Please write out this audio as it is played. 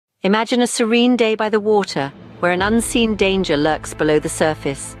Imagine a serene day by the water, where an unseen danger lurks below the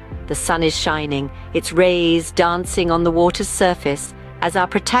surface. The sun is shining, its rays dancing on the water's surface, as our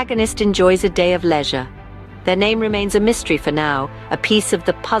protagonist enjoys a day of leisure. Their name remains a mystery for now. A piece of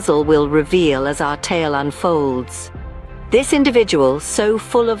the puzzle will reveal as our tale unfolds. This individual, so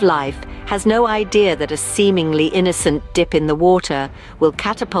full of life, has no idea that a seemingly innocent dip in the water will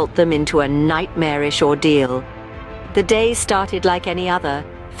catapult them into a nightmarish ordeal. The day started like any other,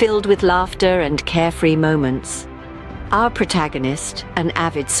 filled with laughter and carefree moments. Our protagonist, an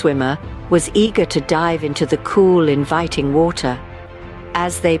avid swimmer, was eager to dive into the cool, inviting water.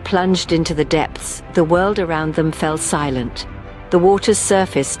 As they plunged into the depths, the world around them fell silent, the water's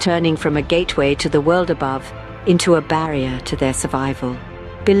surface turning from a gateway to the world above into a barrier to their survival.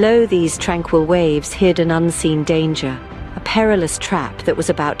 Below these tranquil waves hid an unseen danger, a perilous trap that was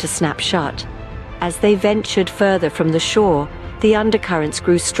about to snap shut. As they ventured further from the shore, the undercurrents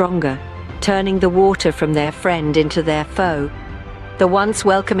grew stronger, turning the water from their friend into their foe. The once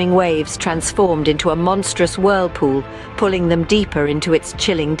welcoming waves transformed into a monstrous whirlpool, pulling them deeper into its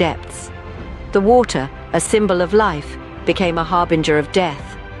chilling depths. The water, a symbol of life, became a harbinger of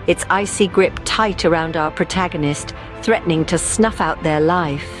death, its icy grip tight around our protagonist, threatening to snuff out their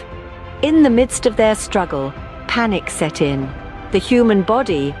life. In the midst of their struggle, panic set in. The human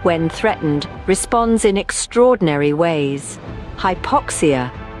body, when threatened, responds in extraordinary ways. Hypoxia,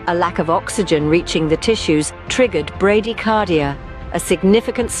 a lack of oxygen reaching the tissues, triggered bradycardia, a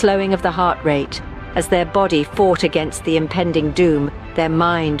significant slowing of the heart rate. As their body fought against the impending doom, their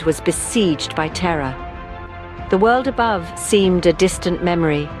mind was besieged by terror. The world above seemed a distant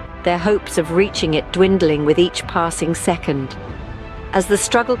memory, their hopes of reaching it dwindling with each passing second. As the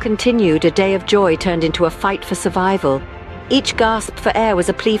struggle continued, a day of joy turned into a fight for survival. Each gasp for air was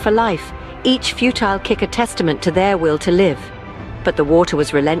a plea for life, each futile kick a testament to their will to live. But the water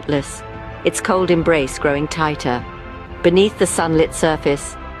was relentless, its cold embrace growing tighter. Beneath the sunlit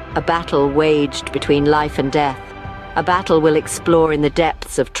surface, a battle waged between life and death. A battle we'll explore in the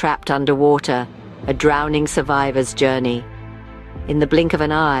depths of Trapped Underwater, a drowning survivor's journey. In the blink of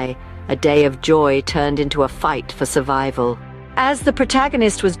an eye, a day of joy turned into a fight for survival. As the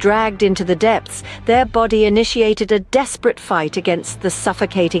protagonist was dragged into the depths, their body initiated a desperate fight against the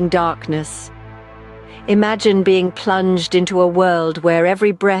suffocating darkness. Imagine being plunged into a world where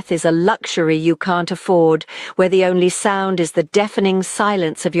every breath is a luxury you can't afford, where the only sound is the deafening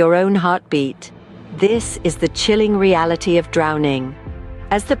silence of your own heartbeat. This is the chilling reality of drowning.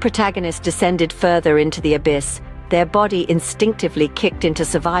 As the protagonist descended further into the abyss, their body instinctively kicked into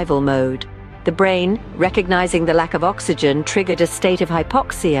survival mode. The brain, recognizing the lack of oxygen, triggered a state of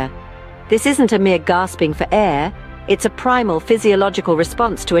hypoxia. This isn't a mere gasping for air, it's a primal physiological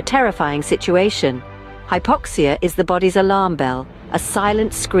response to a terrifying situation. Hypoxia is the body's alarm bell, a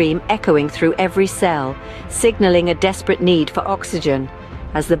silent scream echoing through every cell, signaling a desperate need for oxygen.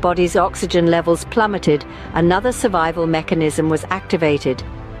 As the body's oxygen levels plummeted, another survival mechanism was activated: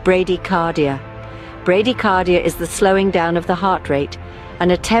 bradycardia. Bradycardia is the slowing down of the heart rate,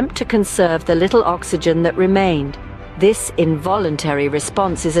 an attempt to conserve the little oxygen that remained. This involuntary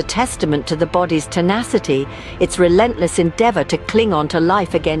response is a testament to the body's tenacity, its relentless endeavor to cling on to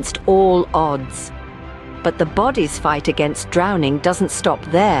life against all odds. But the body's fight against drowning doesn't stop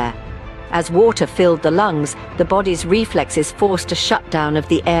there. As water filled the lungs, the body's reflexes forced a shutdown of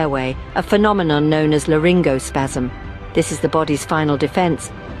the airway, a phenomenon known as laryngospasm. This is the body's final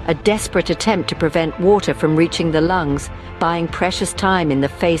defense, a desperate attempt to prevent water from reaching the lungs, buying precious time in the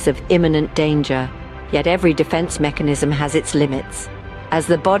face of imminent danger. Yet every defense mechanism has its limits. As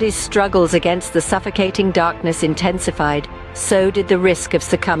the body's struggles against the suffocating darkness intensified, so did the risk of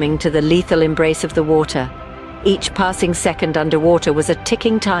succumbing to the lethal embrace of the water. Each passing second underwater was a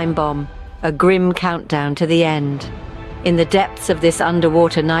ticking time bomb, a grim countdown to the end. In the depths of this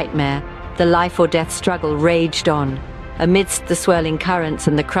underwater nightmare, the life or death struggle raged on. Amidst the swirling currents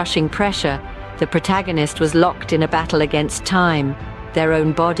and the crushing pressure, the protagonist was locked in a battle against time, their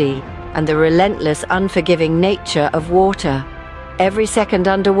own body, and the relentless, unforgiving nature of water. Every second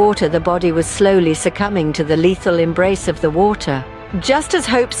underwater, the body was slowly succumbing to the lethal embrace of the water. Just as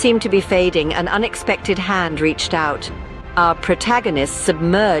hope seemed to be fading, an unexpected hand reached out. Our protagonist,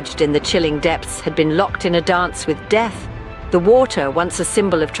 submerged in the chilling depths, had been locked in a dance with death. The water, once a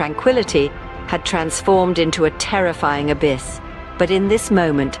symbol of tranquility, had transformed into a terrifying abyss. But in this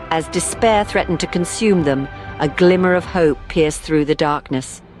moment, as despair threatened to consume them, a glimmer of hope pierced through the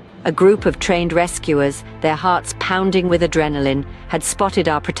darkness. A group of trained rescuers, their hearts pounding with adrenaline, had spotted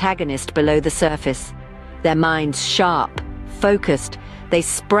our protagonist below the surface. Their minds sharp, focused, they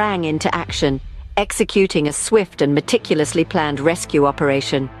sprang into action, executing a swift and meticulously planned rescue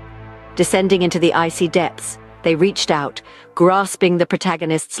operation. Descending into the icy depths, they reached out, grasping the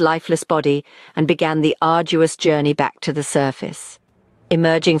protagonist's lifeless body, and began the arduous journey back to the surface.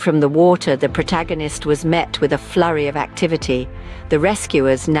 Emerging from the water, the protagonist was met with a flurry of activity. The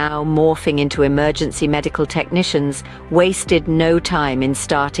rescuers, now morphing into emergency medical technicians, wasted no time in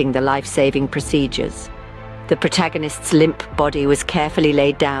starting the life-saving procedures. The protagonist's limp body was carefully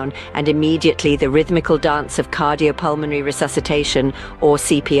laid down, and immediately the rhythmical dance of cardiopulmonary resuscitation, or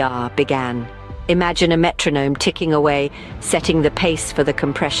CPR, began. Imagine a metronome ticking away, setting the pace for the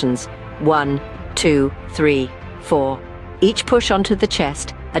compressions. 1, 2, 3, 4. Each push onto the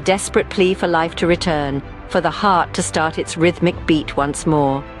chest, a desperate plea for life to return, for the heart to start its rhythmic beat once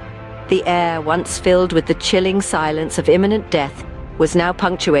more. The air, once filled with the chilling silence of imminent death, was now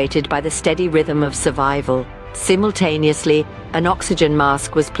punctuated by the steady rhythm of survival. Simultaneously, an oxygen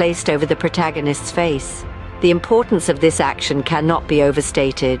mask was placed over the protagonist's face. The importance of this action cannot be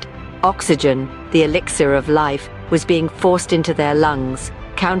overstated. Oxygen, the elixir of life, was being forced into their lungs,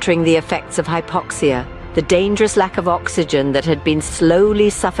 countering the effects of hypoxia, the dangerous lack of oxygen that had been slowly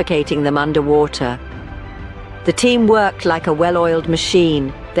suffocating them underwater. The team worked like a well-oiled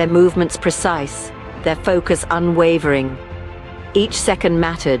machine, their movements precise, their focus unwavering. Each second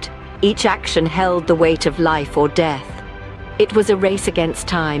mattered, each action held the weight of life or death. It was a race against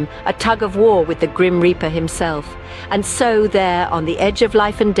time, a tug-of-war with the Grim Reaper himself. And so there, on the edge of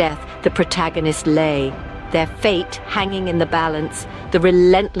life and death, the protagonist lay, their fate hanging in the balance, the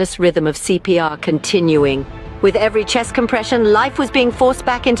relentless rhythm of CPR continuing. With every chest compression, life was being forced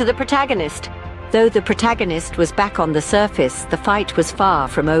back into the protagonist. Though the protagonist was back on the surface, the fight was far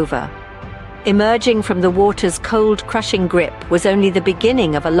from over. Emerging from the water's cold, crushing grip was only the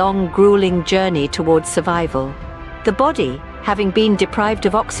beginning of a long, grueling journey towards survival. The body, having been deprived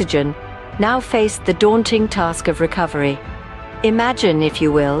of oxygen, now faced the daunting task of recovery. Imagine, if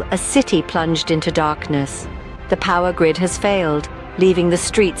you will, a city plunged into darkness. The power grid has failed, leaving the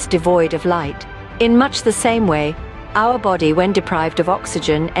streets devoid of light. In much the same way, our body, when deprived of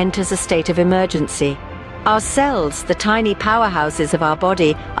oxygen, enters a state of emergency. Our cells, the tiny powerhouses of our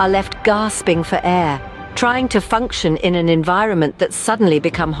body, are left gasping for air, trying to function in an environment that's suddenly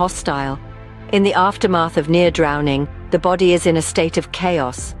become hostile. In the aftermath of near drowning, the body is in a state of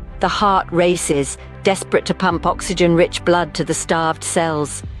chaos. The heart races, desperate to pump oxygen-rich blood to the starved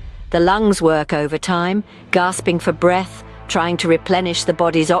cells. The lungs work overtime, gasping for breath, trying to replenish the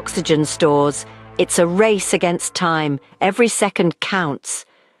body's oxygen stores. It's a race against time. Every second counts.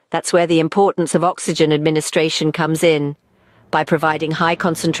 That's where the importance of oxygen administration comes in. By providing high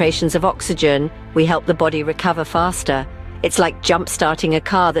concentrations of oxygen, we help the body recover faster. It's like jump-starting a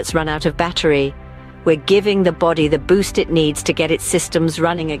car that's run out of battery. We're giving the body the boost it needs to get its systems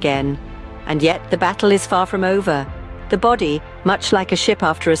running again. And yet the battle is far from over. The body, much like a ship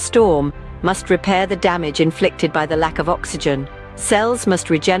after a storm, must repair the damage inflicted by the lack of oxygen. Cells must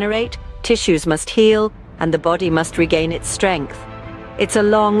regenerate, tissues must heal, and the body must regain its strength. It's a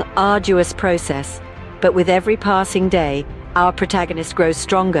long, arduous process, but with every passing day, our protagonist grows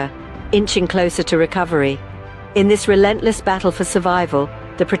stronger, inching closer to recovery. In this relentless battle for survival,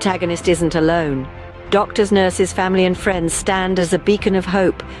 the protagonist isn't alone. Doctors, nurses, family and friends stand as a beacon of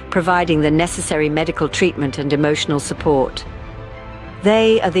hope, providing the necessary medical treatment and emotional support.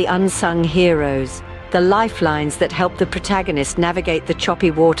 They are the unsung heroes, the lifelines that help the protagonist navigate the choppy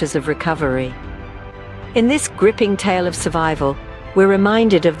waters of recovery. In this gripping tale of survival, we're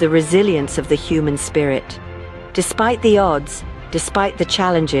reminded of the resilience of the human spirit. Despite the odds, despite the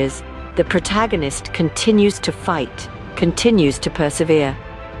challenges, the protagonist continues to fight, continues to persevere.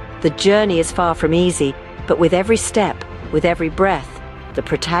 The journey is far from easy, but with every step, with every breath, the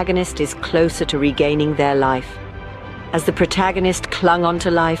protagonist is closer to regaining their life. As the protagonist clung onto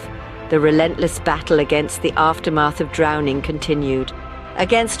life, the relentless battle against the aftermath of drowning continued.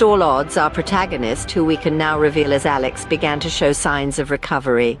 Against all odds, our protagonist, who we can now reveal as Alex, began to show signs of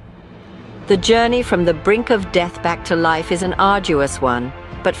recovery. The journey from the brink of death back to life is an arduous one,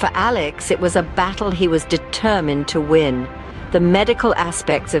 but for Alex, it was a battle he was determined to win. The medical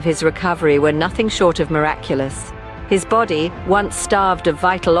aspects of his recovery were nothing short of miraculous. His body, once starved of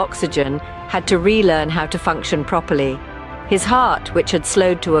vital oxygen, had to relearn how to function properly. His heart, which had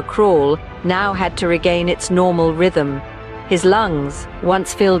slowed to a crawl, now had to regain its normal rhythm. His lungs,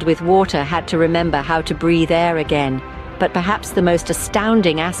 once filled with water, had to remember how to breathe air again. But perhaps the most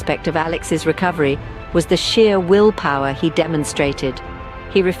astounding aspect of Alex's recovery was the sheer willpower he demonstrated.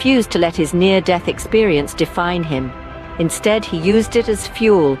 He refused to let his near-death experience define him. Instead, he used it as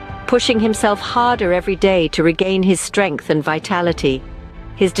fuel, pushing himself harder every day to regain his strength and vitality.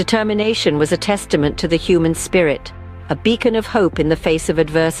 His determination was a testament to the human spirit, a beacon of hope in the face of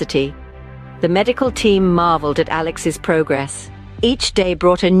adversity. The medical team marveled at Alex's progress. Each day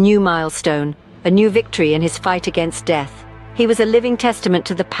brought a new milestone, a new victory in his fight against death. He was a living testament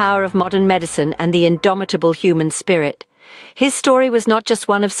to the power of modern medicine and the indomitable human spirit. His story was not just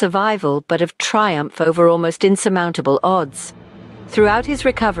one of survival, but of triumph over almost insurmountable odds. Throughout his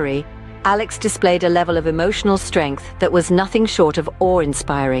recovery, Alex displayed a level of emotional strength that was nothing short of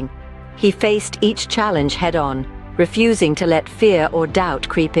awe-inspiring. He faced each challenge head-on, refusing to let fear or doubt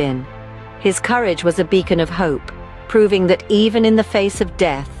creep in. His courage was a beacon of hope, proving that even in the face of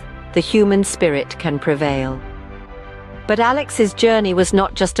death, the human spirit can prevail. But Alex's journey was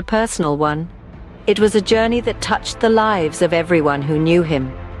not just a personal one. It was a journey that touched the lives of everyone who knew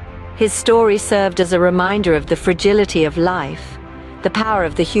him. His story served as a reminder of the fragility of life, the power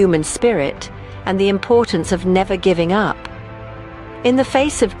of the human spirit, and the importance of never giving up. In the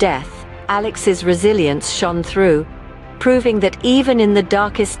face of death, Alex's resilience shone through, proving that even in the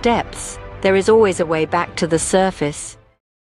darkest depths, there is always a way back to the surface.